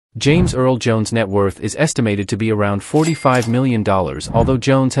James Earl Jones' net worth is estimated to be around $45 million. Although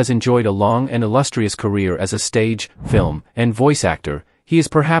Jones has enjoyed a long and illustrious career as a stage, film, and voice actor, he is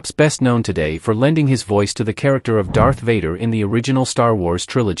perhaps best known today for lending his voice to the character of Darth Vader in the original Star Wars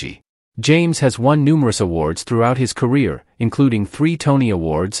trilogy. James has won numerous awards throughout his career, including 3 Tony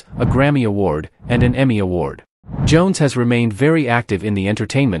Awards, a Grammy Award, and an Emmy Award. Jones has remained very active in the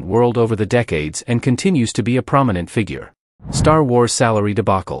entertainment world over the decades and continues to be a prominent figure. Star Wars salary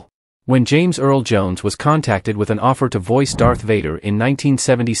debacle. When James Earl Jones was contacted with an offer to voice Darth Vader in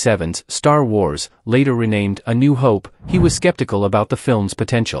 1977's Star Wars, later renamed A New Hope, he was skeptical about the film's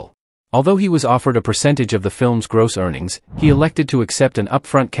potential. Although he was offered a percentage of the film's gross earnings, he elected to accept an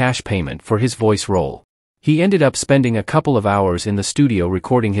upfront cash payment for his voice role. He ended up spending a couple of hours in the studio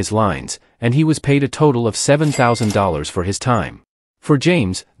recording his lines, and he was paid a total of $7,000 for his time. For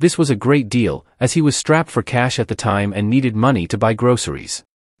James, this was a great deal, as he was strapped for cash at the time and needed money to buy groceries.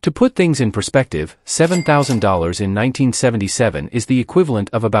 To put things in perspective, $7,000 in 1977 is the equivalent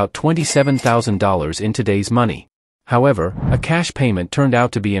of about $27,000 in today's money. However, a cash payment turned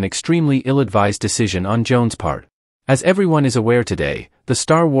out to be an extremely ill-advised decision on Jones' part. As everyone is aware today, the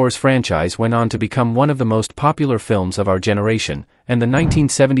Star Wars franchise went on to become one of the most popular films of our generation, and the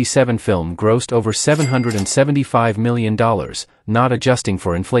 1977 film grossed over $775 million, not adjusting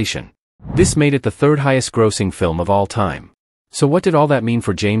for inflation. This made it the third highest grossing film of all time. So what did all that mean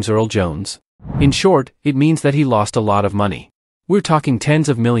for James Earl Jones? In short, it means that he lost a lot of money. We're talking tens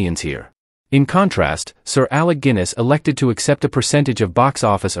of millions here. In contrast, Sir Alec Guinness elected to accept a percentage of box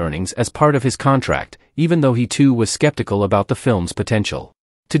office earnings as part of his contract, even though he too was skeptical about the film's potential.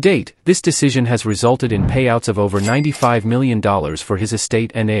 To date, this decision has resulted in payouts of over $95 million for his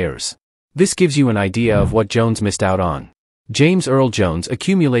estate and heirs. This gives you an idea of what Jones missed out on. James Earl Jones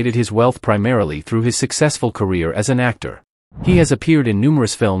accumulated his wealth primarily through his successful career as an actor. He has appeared in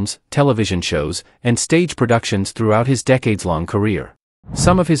numerous films, television shows, and stage productions throughout his decades-long career.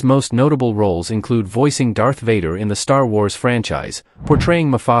 Some of his most notable roles include voicing Darth Vader in the Star Wars franchise, portraying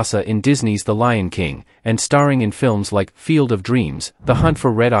Mufasa in Disney's The Lion King, and starring in films like Field of Dreams, The Hunt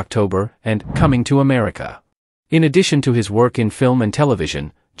for Red October, and Coming to America. In addition to his work in film and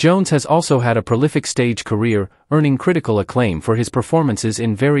television, Jones has also had a prolific stage career, earning critical acclaim for his performances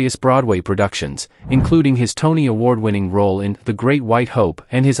in various Broadway productions, including his Tony Award-winning role in The Great White Hope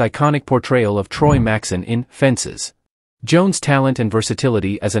and his iconic portrayal of Troy Maxson in Fences. Jones' talent and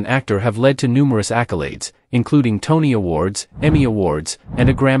versatility as an actor have led to numerous accolades, including Tony Awards, Emmy Awards, and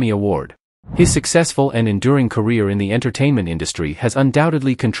a Grammy Award. His successful and enduring career in the entertainment industry has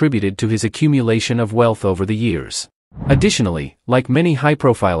undoubtedly contributed to his accumulation of wealth over the years. Additionally, like many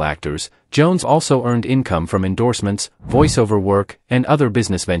high-profile actors, Jones also earned income from endorsements, voiceover work, and other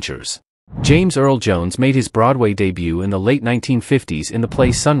business ventures. James Earl Jones made his Broadway debut in the late 1950s in the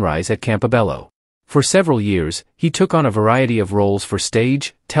play Sunrise at Campobello. For several years, he took on a variety of roles for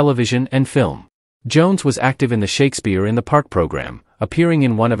stage, television, and film. Jones was active in the Shakespeare in the Park program, appearing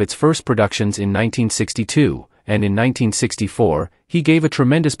in one of its first productions in 1962, and in 1964, he gave a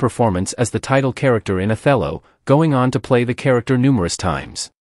tremendous performance as the title character in Othello, going on to play the character numerous times.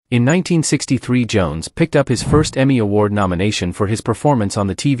 In 1963, Jones picked up his first Emmy Award nomination for his performance on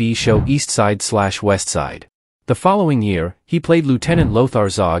the TV show East Side/West Side. The following year, he played Lieutenant Lothar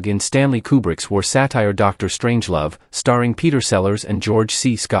Zog in Stanley Kubrick's war satire Dr. Strangelove, starring Peter Sellers and George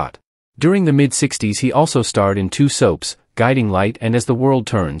C. Scott. During the mid-60s he also starred in 2 soaps, Guiding Light and As the World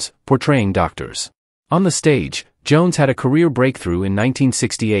Turns, portraying doctors. On the stage, Jones had a career breakthrough in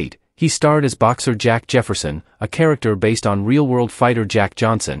 1968. He starred as boxer Jack Jefferson, a character based on real-world fighter Jack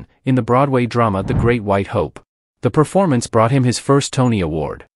Johnson, in the Broadway drama The Great White Hope. The performance brought him his first Tony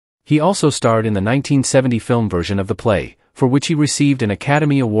Award. He also starred in the 1970 film version of the play, for which he received an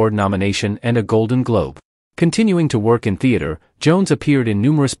Academy Award nomination and a Golden Globe. Continuing to work in theater, Jones appeared in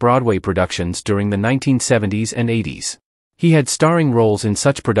numerous Broadway productions during the 1970s and 80s. He had starring roles in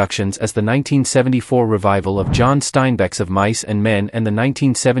such productions as the 1974 revival of John Steinbeck's Of Mice and Men and the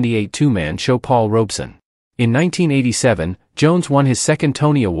 1978 two-man show Paul Robeson. In 1987, Jones won his second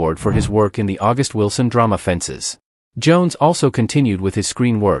Tony Award for his work in the August Wilson drama Fences. Jones also continued with his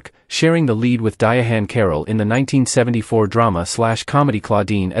screen work, sharing the lead with Diahann Carroll in the 1974 drama/comedy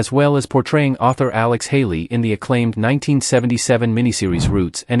Claudine, as well as portraying author Alex Haley in the acclaimed 1977 miniseries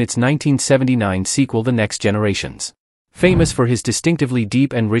Roots and its 1979 sequel The Next Generations. Famous for his distinctively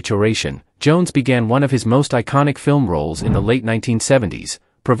deep and rich oration, Jones began one of his most iconic film roles in the late 1970s,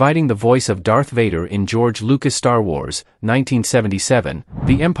 providing the voice of Darth Vader in George Lucas' Star Wars, 1977,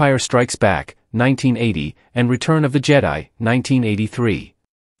 The Empire Strikes Back, 1980, and Return of the Jedi, 1983.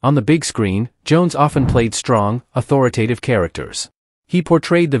 On the big screen, Jones often played strong, authoritative characters. He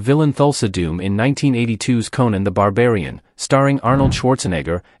portrayed the villain Thulsa Doom in 1982's Conan the Barbarian, starring Arnold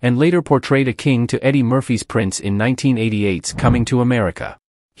Schwarzenegger, and later portrayed a king to Eddie Murphy's Prince in 1988's Coming to America.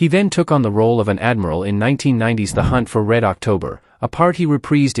 He then took on the role of an admiral in 1990's The Hunt for Red October, a part he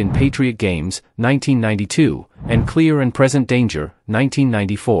reprised in Patriot Games, 1992, and Clear and Present Danger,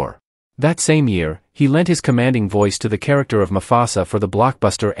 1994. That same year, he lent his commanding voice to the character of Mufasa for the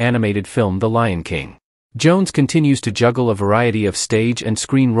blockbuster animated film The Lion King. Jones continues to juggle a variety of stage and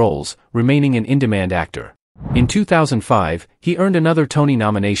screen roles, remaining an in-demand actor. In 2005, he earned another Tony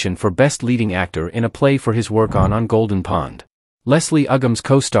nomination for Best Leading Actor in a play for his work on Golden Pond. Leslie Uggams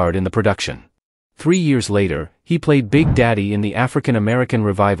co-starred in the production. 3 years later, he played Big Daddy in the African-American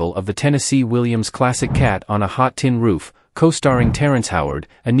revival of the Tennessee Williams classic Cat on a Hot Tin Roof, co-starring Terrence Howard,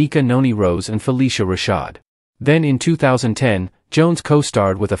 Anika Noni Rose and Felicia Rashad. Then in 2010, Jones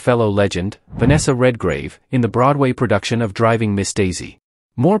co-starred with a fellow legend, Vanessa Redgrave, in the Broadway production of Driving Miss Daisy.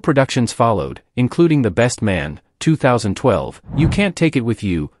 More productions followed, including The Best Man, 2012, You Can't Take It With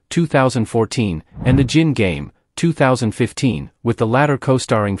You, 2014, and The Gin Game, 2015, with the latter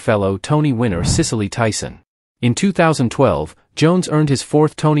co-starring fellow Tony winner Cicely Tyson. In 2012, Jones earned his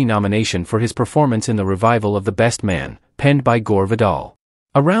fourth Tony nomination for his performance in the revival of The Best Man, penned by Gore Vidal.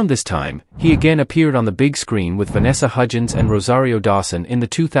 Around this time, he again appeared on the big screen with Vanessa Hudgens and Rosario Dawson in the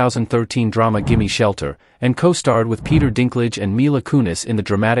 2013 drama Gimme Shelter, and co-starred with Peter Dinklage and Mila Kunis in the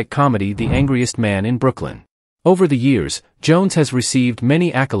dramatic comedy The Angriest Man in Brooklyn. Over the years, Jones has received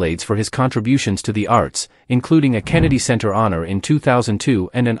many accolades for his contributions to the arts, including a Kennedy Center honor in 2002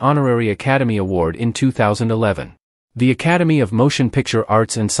 and an Honorary Academy Award in 2011. The Academy of Motion Picture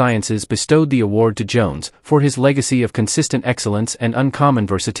Arts and Sciences bestowed the award to Jones for his legacy of consistent excellence and uncommon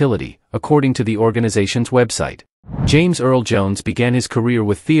versatility, according to the organization's website. James Earl Jones began his career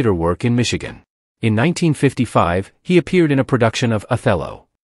with theater work in Michigan. In 1955, he appeared in a production of Othello.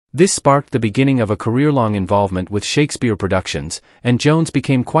 This sparked the beginning of a career-long involvement with Shakespeare productions, and Jones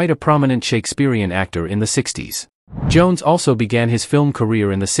became quite a prominent Shakespearean actor in the 60s. Jones also began his film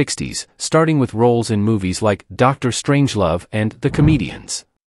career in the 60s, starting with roles in movies like Dr. Strangelove and The Comedians.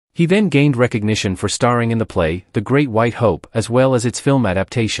 He then gained recognition for starring in the play The Great White Hope as well as its film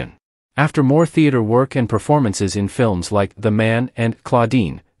adaptation. After more theater work and performances in films like The Man and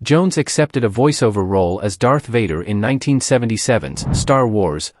Claudine, Jones accepted a voiceover role as Darth Vader in 1977's Star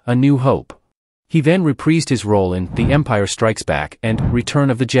Wars: A New Hope. He then reprised his role in The Empire Strikes Back and Return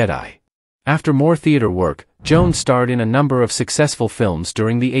of the Jedi. After more theater work, Jones starred in a number of successful films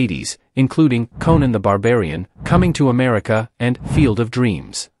during the 80s, including Conan the Barbarian, Coming to America, and Field of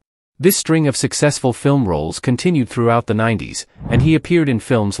Dreams. This string of successful film roles continued throughout the 90s, and he appeared in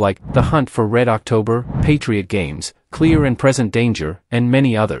films like The Hunt for Red October, Patriot Games, Clear and Present Danger, and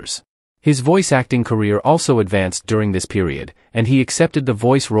many others. His voice acting career also advanced during this period, and he accepted the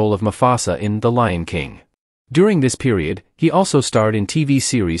voice role of Mufasa in The Lion King. During this period, he also starred in TV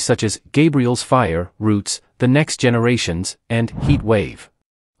series such as Gabriel's Fire, Roots, The Next Generations, and Heat Wave.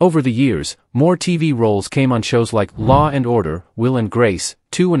 Over the years, more TV roles came on shows like Law and Order, Will and Grace,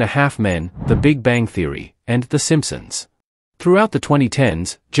 2.5 Men, The Big Bang Theory, and The Simpsons. Throughout the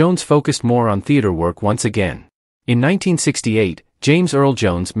 2010s, Jones focused more on theater work once again. In 1968, James Earl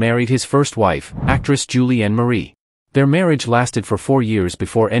Jones married his first wife, actress Julianne Marie. Their marriage lasted for 4 years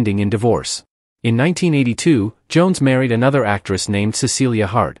before ending in divorce. In 1982, Jones married another actress named Cecilia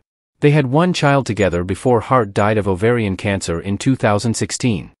Hart. They had one child together before Hart died of ovarian cancer in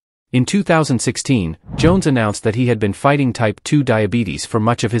 2016. In 2016, Jones announced that he had been fighting type 2 diabetes for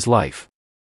much of his life.